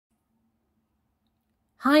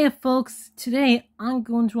Hiya folks, today I'm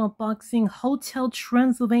going to unboxing Hotel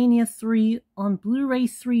Transylvania 3 on Blu-ray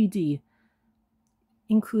 3D.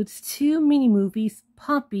 Includes 2 mini-movies,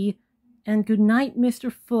 Puppy and Goodnight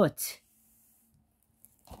Mr. Foot.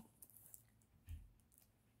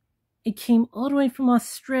 It came all the way from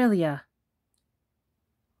Australia.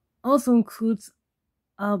 Also includes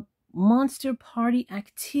Monster Party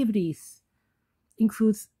activities.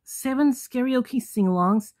 Includes 7 karaoke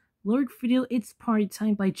sing-alongs, lyric video It's Party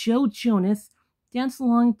Time by Joe Jonas, dance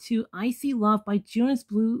along to Icy Love by Jonas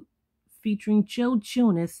Blue featuring Joe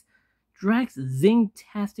Jonas, Drag's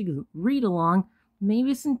Zing-tastic read along,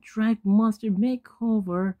 Mavis and Drag Monster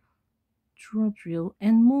Makeover, Drug Drill,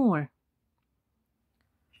 and more.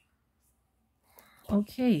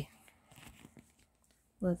 Okay,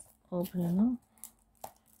 let's open it up.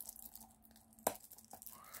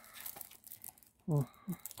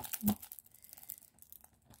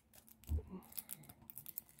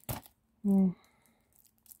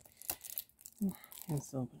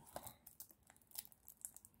 Let's open.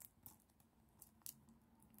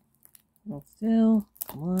 Hold still.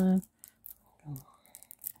 Come on.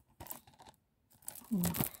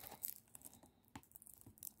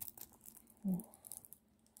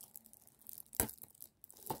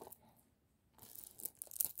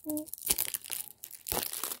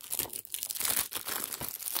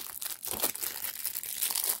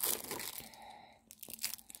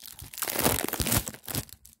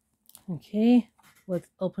 Okay, let's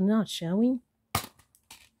open it out, shall we?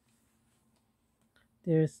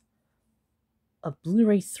 There's a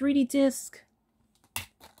Blu-ray 3D disc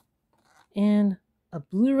and a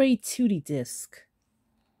Blu-ray 2D disc.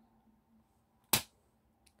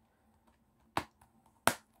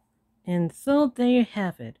 And so there you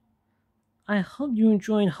have it. I hope you're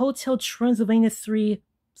enjoying Hotel Transylvania 3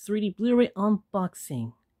 3D Blu-ray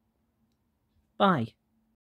unboxing. Bye.